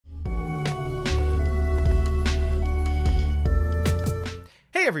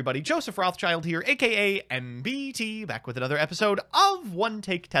Hey everybody, Joseph Rothschild here, aka MBT, back with another episode of One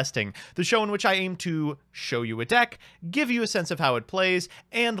Take Testing, the show in which I aim to show you a deck, give you a sense of how it plays,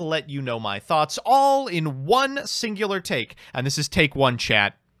 and let you know my thoughts, all in one singular take. And this is take one,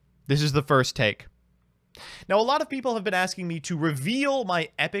 chat. This is the first take. Now, a lot of people have been asking me to reveal my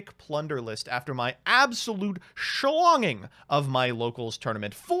epic plunder list after my absolute schlonging of my locals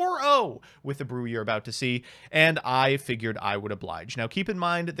tournament 4-0 with the brew you're about to see, and I figured I would oblige. Now, keep in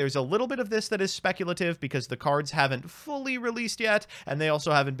mind, there's a little bit of this that is speculative because the cards haven't fully released yet, and they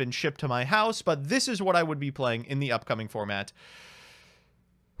also haven't been shipped to my house, but this is what I would be playing in the upcoming format.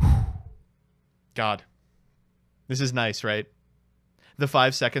 God. This is nice, right? The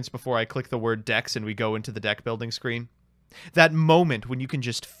 5 seconds before I click the word decks and we go into the deck building screen. That moment when you can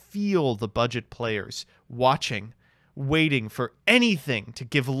just feel the budget players watching, waiting for anything to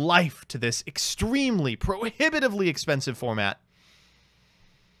give life to this extremely, prohibitively expensive format.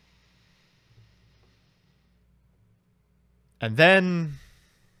 And then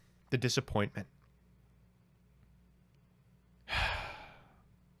the disappointment.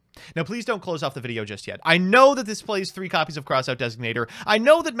 Now, please don't close off the video just yet. I know that this plays 3 copies of Crossout Designator. I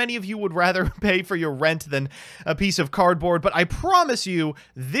know that many of you would rather pay for your rent than a piece of cardboard, but I promise you,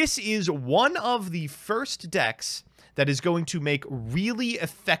 this is one of the first decks that is going to make really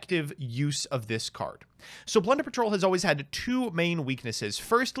effective use of this card. So Plunder Patrol has always had 2 main weaknesses.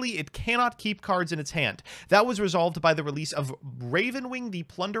 Firstly, it cannot keep cards in its hand. That was resolved by the release of Ravenwing, the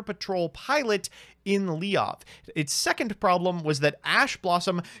Plunder Patrol pilot in Leov. Its second problem was that Ash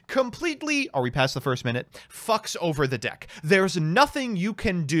Blossom completely, are we past the first minute, fucks over the deck. There's nothing you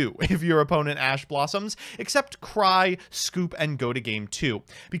can do if your opponent Ash Blossoms except cry, scoop, and go to game 2.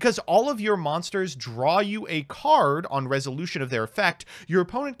 Because all of your monsters draw you a card on resolution of their effect, your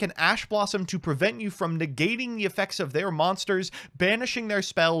opponent can Ash Blossom to prevent you from negating the effects of their monsters, banishing their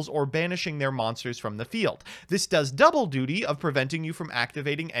spells, or banishing their monsters from the field. This does double duty of preventing you from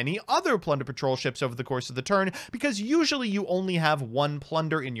activating any other Plunder Patrol ships over the course of the turn, because usually you only have 1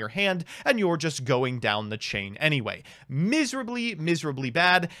 plunder in your hand, and you're just going down the chain anyway. Miserably, miserably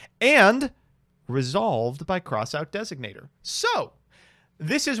bad, and resolved by Crossout Designator. So,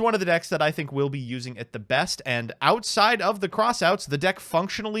 this is one of the decks that I think will be using it the best, and outside of the Crossouts, the deck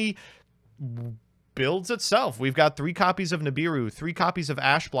functionally builds itself. We've got 3 copies of Nibiru, 3 copies of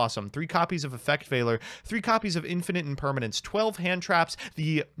Ash Blossom, 3 copies of Effect Veiler, 3 copies of Infinite Impermanence, 12 hand traps,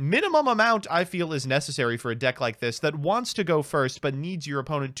 the minimum amount I feel is necessary for a deck like this that wants to go first but needs your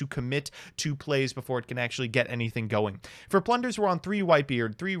opponent to commit 2 plays before it can actually get anything going. For plunders, we're on 3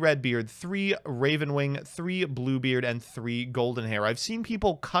 Whitebeard, 3 Redbeard, 3 Ravenwing, 3 Bluebeard, and 3 Golden Hair. I've seen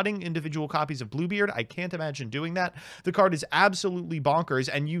people cutting individual copies of Bluebeard. I can't imagine doing that. The card is absolutely bonkers,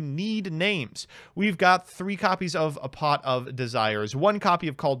 and you need names. We've got 3 copies of A Pot of Desires, 1 copy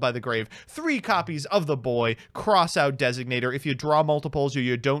of Called by the Grave, 3 copies of The Boy, Crossout Designator. If you draw multiples or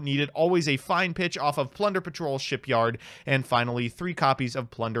you don't need it, always a fine pitch off of Plunder Patrol Shipyard. And finally, 3 copies of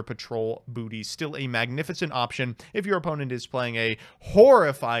Plunder Patrol Booty. Still a magnificent option if your opponent is playing a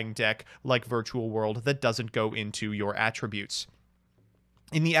horrifying deck like Virtual World that doesn't go into your attributes.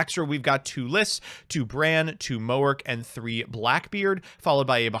 In the extra, we've got 2 lists, 2 Bran, 2 Moark, and 3 Blackbeard, followed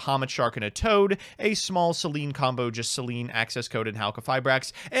by a Bahamut Shark and a Toad, a small Selene combo, just Selene, Access Code, and Halka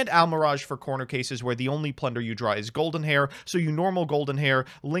Fibrax, and Almirage for corner cases where the only plunder you draw is Golden Hair, so you normal Golden Hair,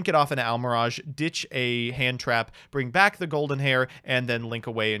 link it off into Almirage, ditch a hand trap, bring back the Golden Hair, and then link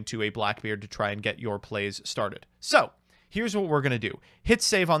away into a Blackbeard to try and get your plays started. So, here's what we're going to do. Hit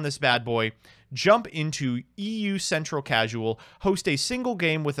save on this bad boy, jump into EU Central Casual, host a single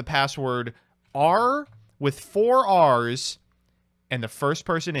game with the password R with 4 R's, and the first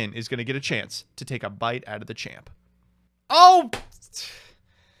person in is going to get a chance to take a bite out of the champ. Oh!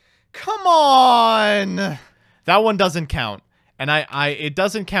 Come on! That one doesn't count. And it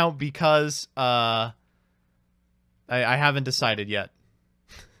doesn't count because I haven't decided yet.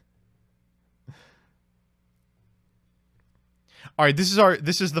 All right,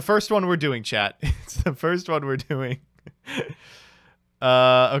 this is the first one we're doing, chat. It's the first one we're doing.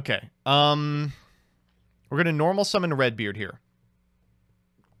 Okay. We're gonna normal summon Redbeard here.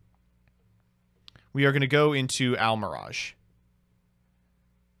 We are gonna go into Almirage.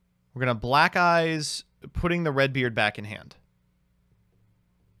 We're gonna Black Eyes, putting the Redbeard back in hand.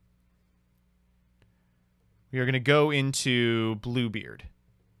 We are gonna go into Bluebeard.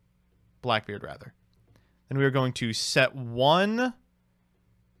 Blackbeard, rather. And we are going to set 1,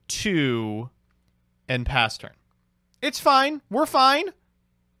 2, and pass turn. It's fine. We're fine.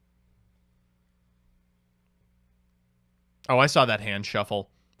 Oh, I saw that hand shuffle.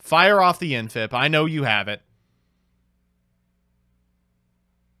 Fire off the infip. I know you have it.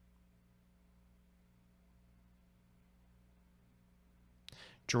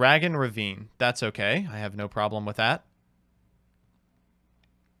 Dragon Ravine. That's okay. I have no problem with that.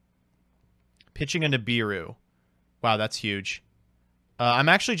 Pitching a Nibiru. Wow, that's huge. I'm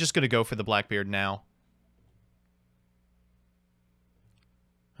actually just going to go for the Blackbeard now.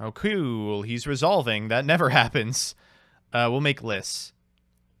 Oh, cool. He's resolving. That never happens. We'll make lists.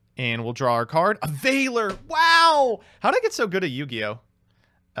 And we'll draw our card. A Veiler! Wow! How did I get so good at Yu-Gi-Oh?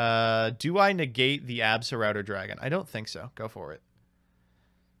 Do I negate the Absolouter Dragon? I don't think so. Go for it.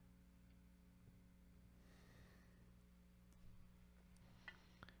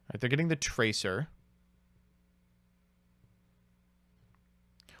 All right, they're getting the Tracer.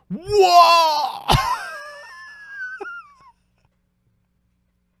 Whoa!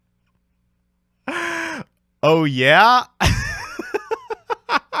 Oh, yeah?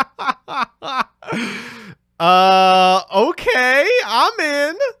 Okay, I'm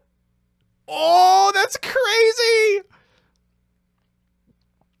in. Oh, that's crazy.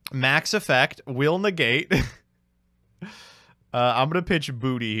 Max effect will negate. I'm going to pitch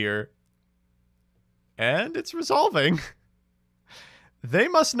Booty here. And it's resolving. They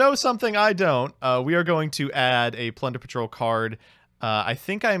must know something I don't. We are going to add a Plunder Patrol card. I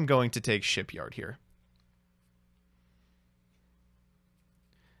think I'm going to take Shipyard here.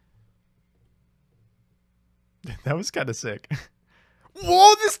 That was kind of sick.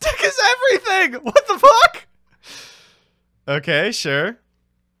 Whoa, this deck is everything! What the fuck? Okay, sure.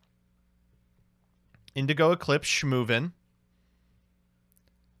 Indigo Eclipse, Schmoovin.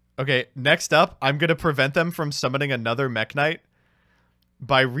 Okay, next up, I'm going to prevent them from summoning another Mech Knight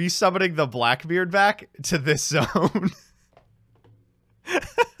by resummoning the Blackbeard back to this zone.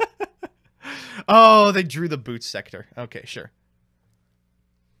 Oh, they drew the Boot Sector. Okay, sure.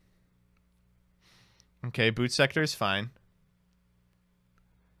 Okay, Boot Sector is fine.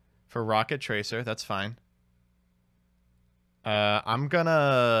 For Rocket Tracer, that's fine. I'm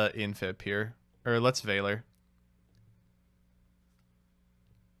gonna Infib here. Or let's Veiler.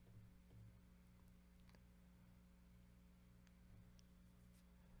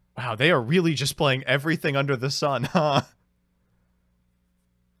 Wow, they are really just playing everything under the sun, huh?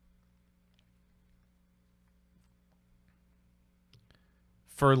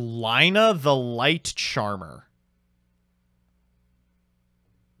 For Lina the Light Charmer.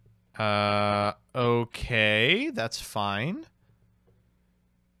 Okay, that's fine.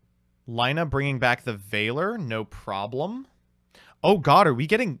 Lina bringing back the Veiler, no problem. Oh god, are we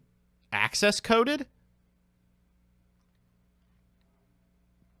getting access coded?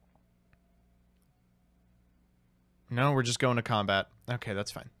 No, we're just going to combat. Okay, that's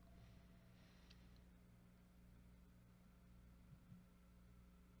fine.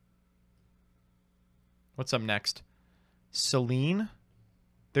 What's up next? Celine?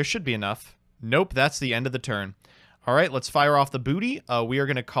 There should be enough. Nope, that's the end of the turn. All right, let's fire off the booty. We are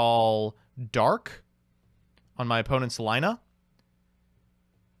going to call Dark on my opponent's Lina.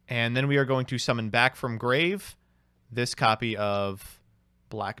 And then we are going to summon back from grave this copy of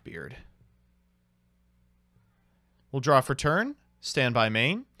Blackbeard. We'll draw for turn. Stand by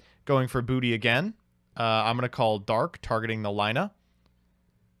main. Going for booty again. I'm going to call Dark, targeting the Lina.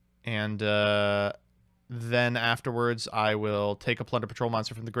 And then afterwards, I will take a Plunder Patrol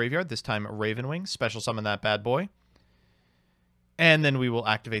monster from the graveyard. This time, Ravenwing. Special summon that bad boy. And then we will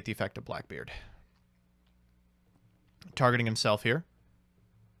activate the effect of Blackbeard. Targeting himself here.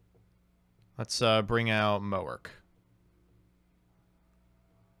 Let's bring out Mowerk.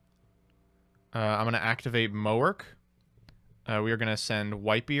 I'm going to activate Mowerk. We are going to send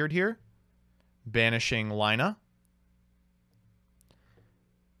Whitebeard here. Banishing Lina.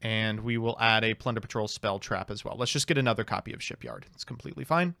 And we will add a Plunder Patrol spell trap as well. Let's just get another copy of Shipyard. It's completely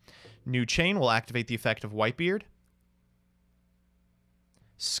fine. New Chain will activate the effect of Whitebeard.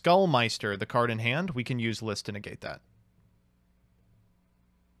 Skullmeister, the card in hand. We can use List to negate that.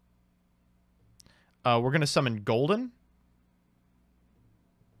 We're going to summon Golden.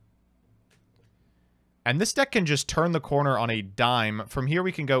 And this deck can just turn the corner on a dime. From here,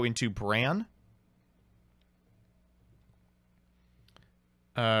 we can go into Bran.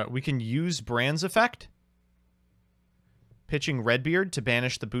 We can use Bran's effect. Pitching Redbeard to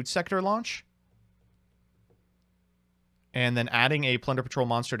banish the Boot Sector launch. And then adding a Plunder Patrol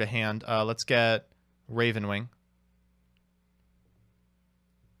monster to hand. Let's get Ravenwing.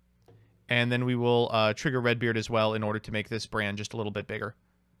 And then we will trigger Redbeard as well in order to make this Bran just a little bit bigger.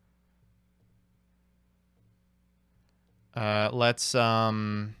 Let's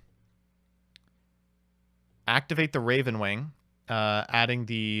activate the Ravenwing. Adding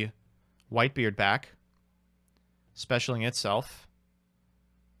the Whitebeard back. Specialing itself.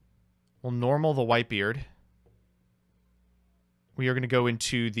 We'll normal the Whitebeard. We are going to go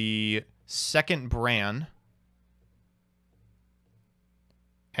into the second Bran.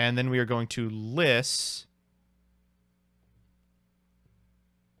 And then we are going to list...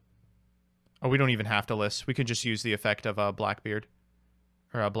 Oh, we don't even have to list. We can just use the effect of Blackbeard.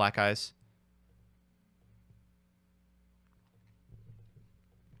 Or Black Eyes.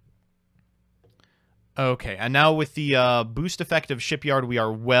 Okay, and now with the boost effect of Shipyard, we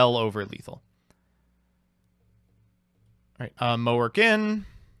are well over lethal. All right, Mowork in.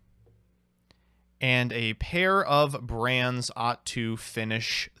 And a pair of Brands ought to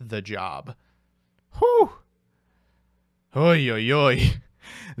finish the job. Whew! Oi, oi, oi.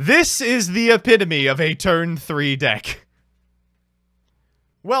 This is the epitome of a turn 3 deck.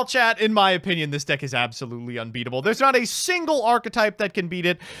 Well, chat, in my opinion, this deck is absolutely unbeatable. There's not a single archetype that can beat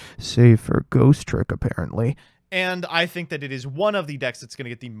it, save for Ghost Trick, apparently. And I think that it is one of the decks that's going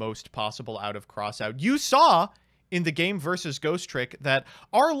to get the most possible out of Crossout. You saw in the game versus Ghost Trick that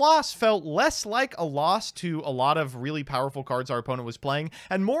our loss felt less like a loss to a lot of really powerful cards our opponent was playing,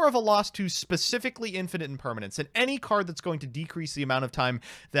 and more of a loss to specifically Infinite Impermanence. And any card that's going to decrease the amount of time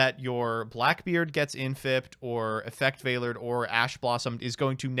that your Blackbeard gets infipped, or Effect Veilered, or Ash Blossomed is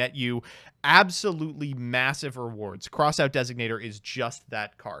going to net you absolutely massive rewards. Crossout Designator is just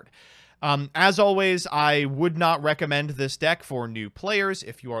that card. As always, I would not recommend this deck for new players.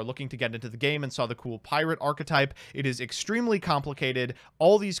 If you are looking to get into the game and saw the cool pirate archetype, it is extremely complicated.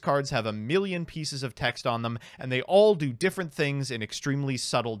 All these cards have a million pieces of text on them, and they all do different things in extremely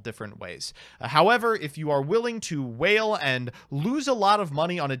subtle different ways. However, if you are willing to wail and lose a lot of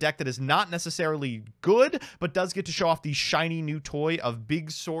money on a deck that is not necessarily good, but does get to show off the shiny new toy of Big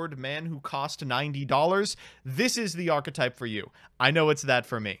Sword Man who cost $90, this is the archetype for you. I know it's that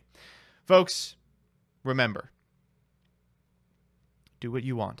for me. Folks, remember, do what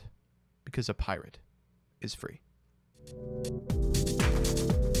you want, because a pirate is free.